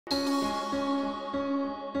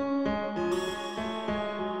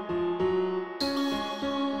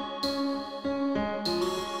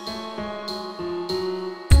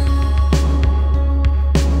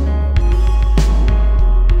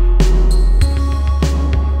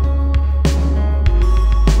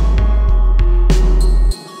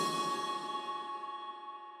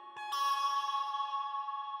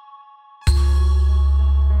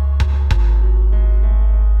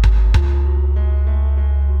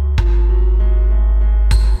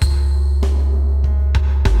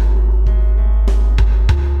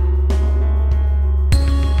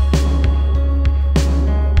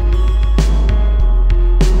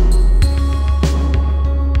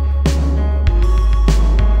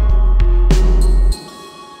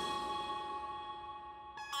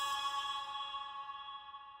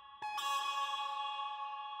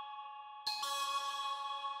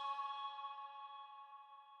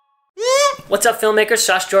What's up, filmmakers?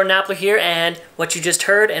 Josh Jordan Appler here, and what you just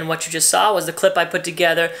heard and what you just saw was the clip I put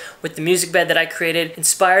together with the music bed that I created,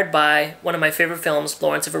 inspired by one of my favorite films,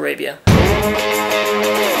 Lawrence of Arabia.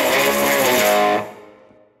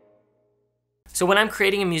 So when I'm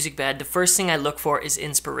creating a music bed, the first thing I look for is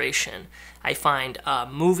inspiration. I find a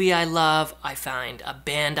movie I love, I find a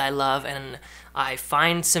band I love, and I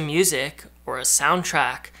find some music or a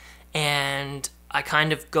soundtrack, and I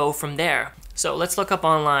kind of go from there. So let's look up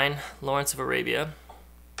online, Lawrence of Arabia.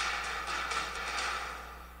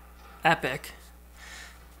 Epic.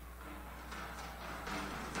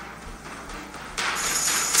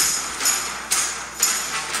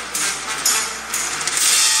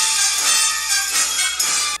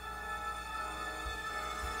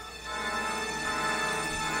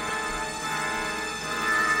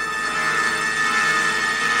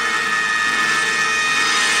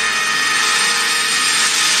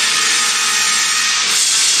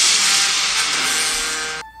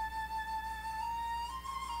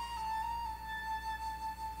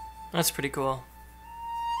 That's pretty cool.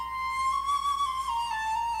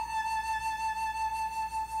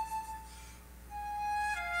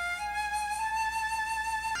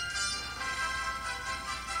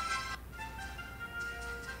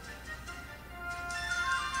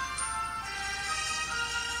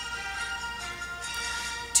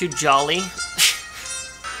 Too jolly.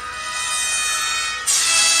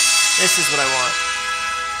 This is what I want.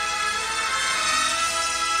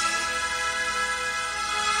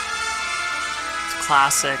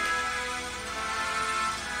 Classic.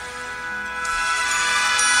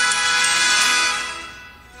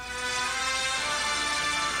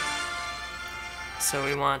 So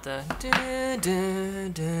we want the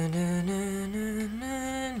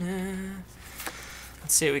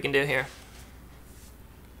let's see what we can do here.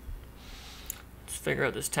 Let's figure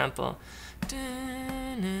out this tempo.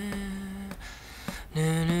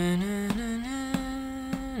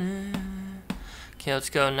 Okay, let's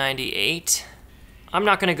go 98. I'm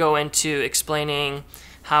not going to go into explaining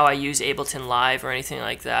how I use Ableton Live or anything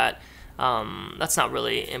like that. That's not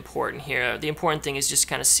really important here. The important thing is just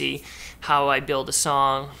kind of see how I build a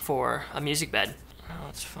song for a music bed.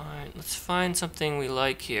 Let's find something we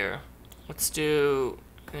like here. Let's do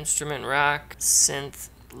instrument rack, synth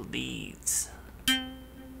leads.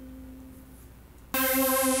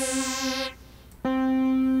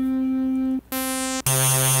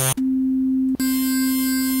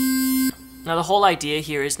 Now the whole idea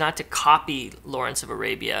here is not to copy Lawrence of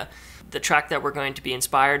Arabia. The track that we're going to be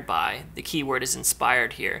inspired by, the key word is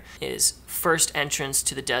inspired here, is first entrance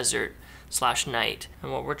to the desert / night.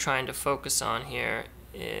 And what we're trying to focus on here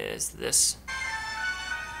is this.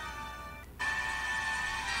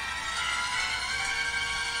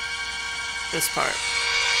 This part.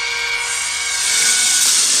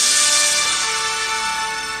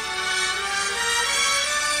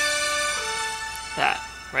 That,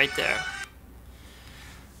 right there.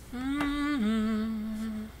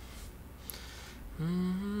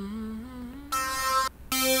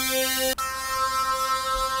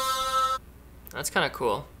 That's kind of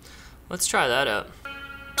cool. Let's try that out.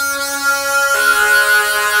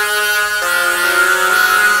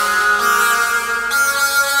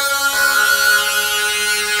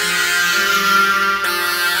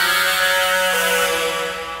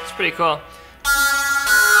 It's pretty cool.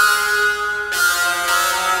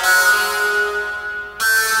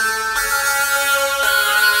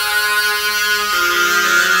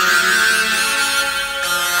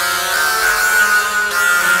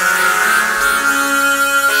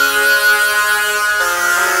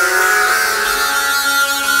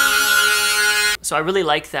 So I really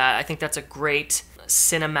like that. I think that's a great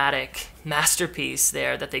cinematic masterpiece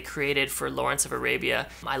there that they created for Lawrence of Arabia.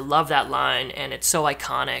 I love that line, and it's so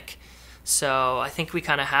iconic. So I think we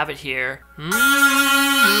kind of have it here.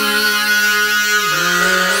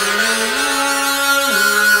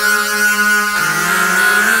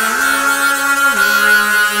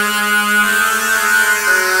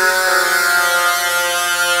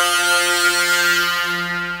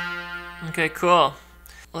 Okay, cool.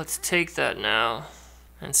 Let's take that now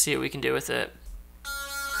and see what we can do with it.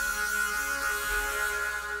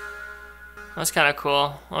 That's kind of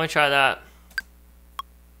cool. Let me try that.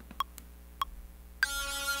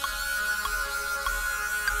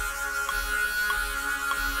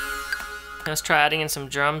 Let's try adding in some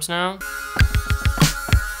drums now.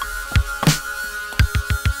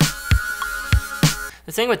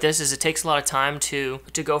 The thing with this is it takes a lot of time to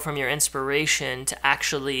go from your inspiration to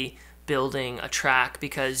actually building a track,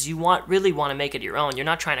 because you really want to make it your own. You're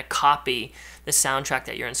not trying to copy the soundtrack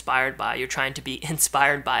that you're inspired by. You're trying to be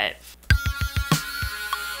inspired by it.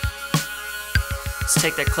 Let's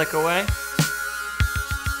take that click away.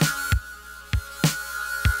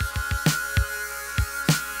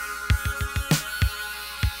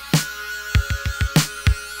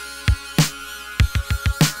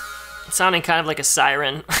 It's sounding kind of like a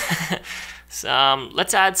siren. So,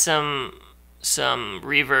 let's add some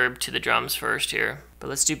reverb to the drums first here. But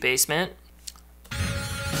let's do basement.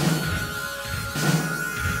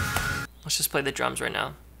 Let's just play the drums right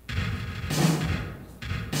now.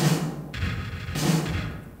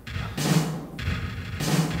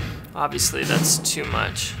 Obviously, that's too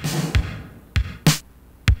much.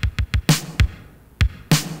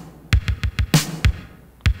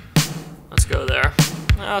 Let's go there.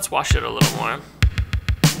 Let's wash it a little more.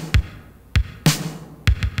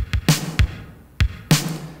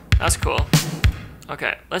 That's cool.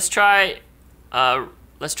 Okay, let's try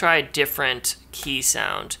a different key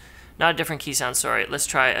sound. Not a different key sound, sorry. Let's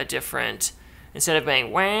try a different, instead of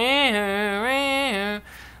being wah,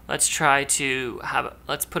 let's try to have,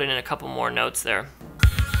 let's put it in a couple more notes there.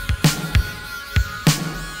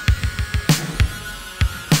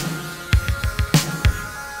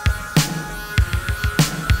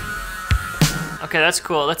 Okay, that's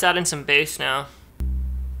cool. Let's add in some bass now.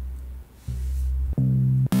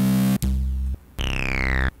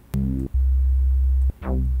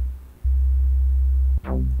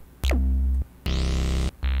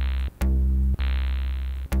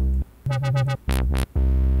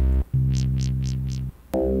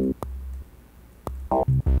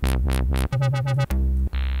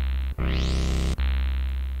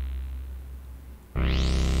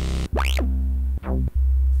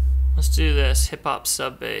 Let's do this hip-hop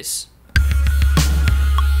sub bass.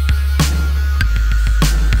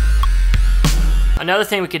 Another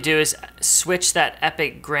thing we could do is switch that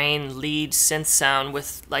epic grain lead synth sound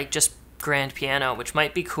with like just grand piano, which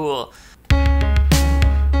might be cool.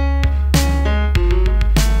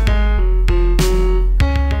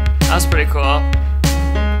 That was pretty cool.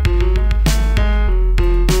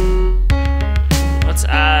 Let's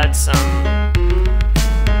add some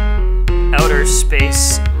outer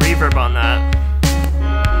space reverb on that.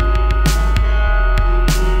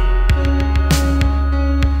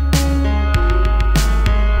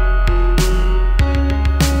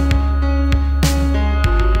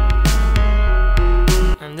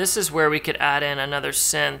 And this is where we could add in another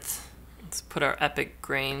synth. Let's put our epic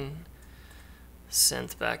grain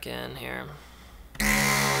synth back in here.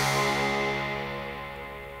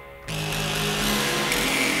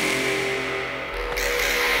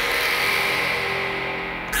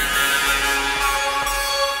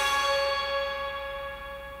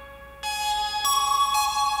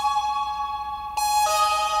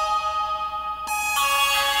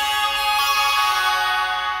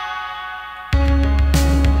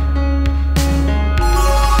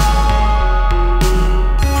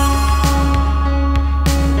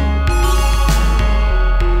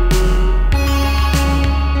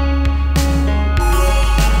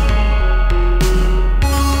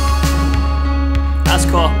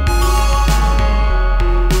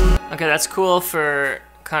 Okay, that's cool for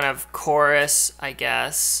kind of chorus, I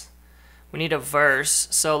guess. We need a verse,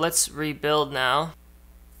 so let's rebuild now.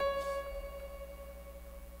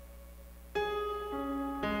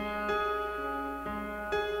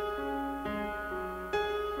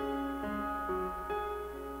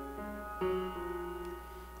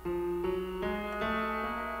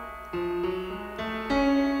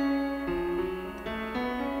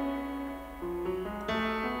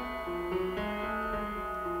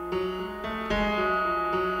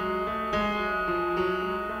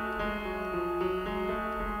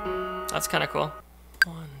 That's kind of cool.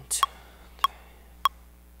 1, 2, 3.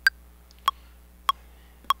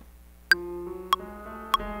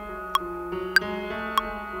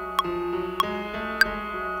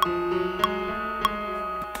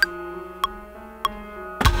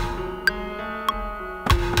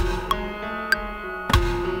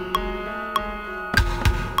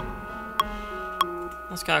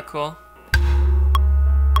 That's kind of cool.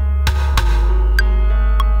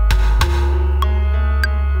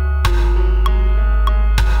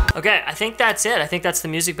 Okay, I think that's it. I think that's the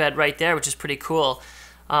Musicbed right there, which is pretty cool.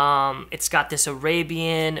 It's got this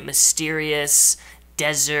Arabian, mysterious,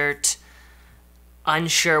 desert,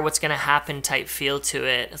 unsure what's gonna happen type feel to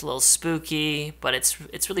it. It's a little spooky, but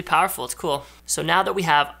it's really powerful. It's cool. So now that we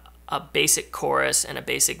have a basic chorus and a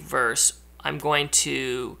basic verse, I'm going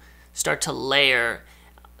to start to layer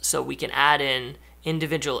so we can add in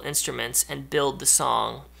individual instruments and build the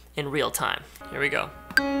song in real time. Here we go.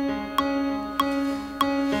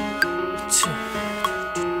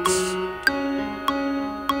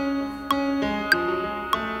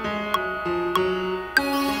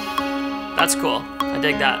 That's cool. I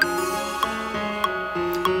dig that.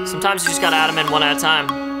 Sometimes you just gotta add them in one at a time.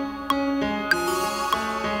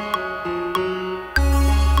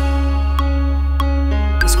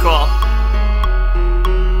 It's cool.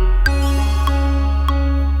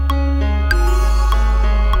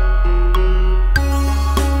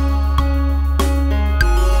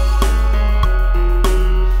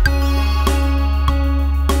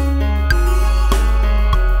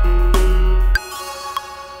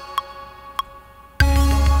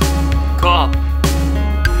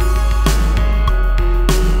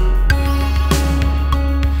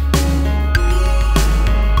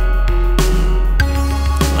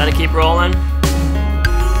 Let it keep rolling.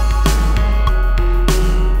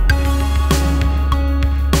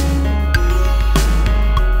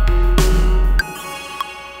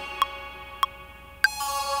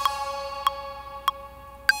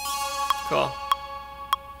 Cool.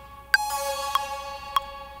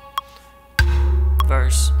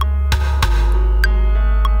 Verse.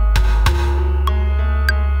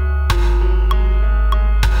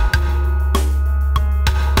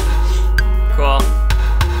 Cool.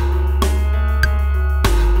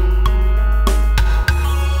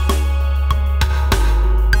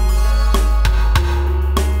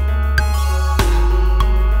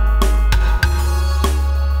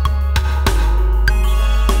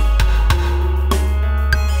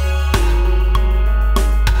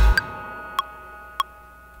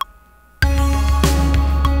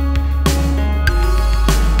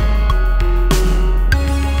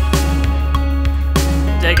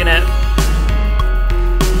 Taking it.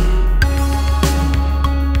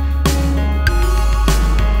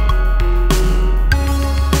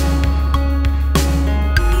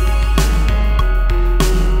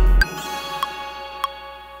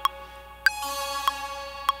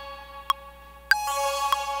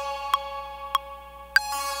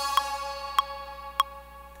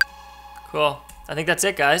 Cool. I think that's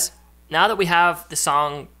it, guys. Now that we have the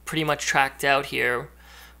song pretty much tracked out here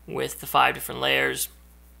with the 5 different layers,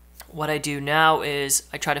 what I do now is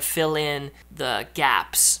I try to fill in the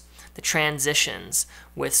gaps, the transitions,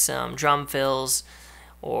 with some drum fills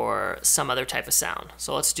or some other type of sound.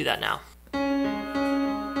 So let's do that now.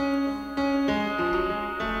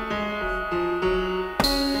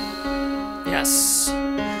 Yes.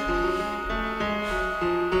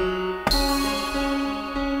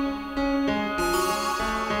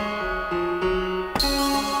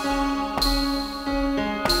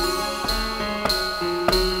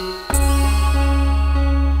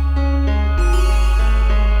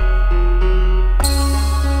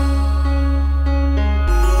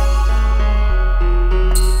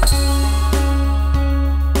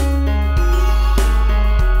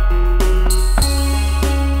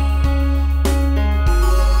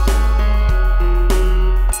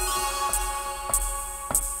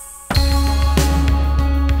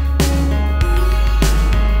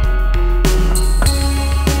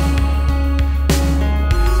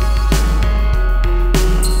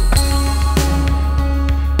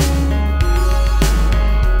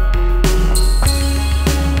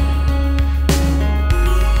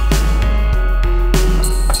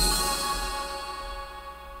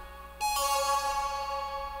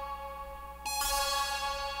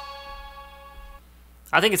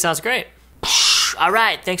 I think it sounds great. All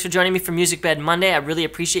right, thanks for joining me for Musicbed Monday. I really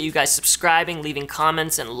appreciate you guys subscribing, leaving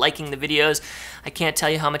comments, and liking the videos. I can't tell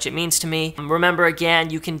you how much it means to me. Remember,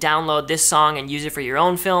 again, you can download this song and use it for your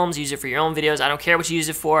own films, use it for your own videos. I don't care what you use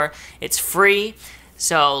it for. It's free.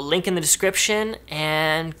 So link in the description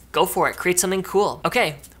and go for it. Create something cool.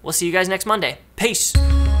 Okay, we'll see you guys next Monday. Peace.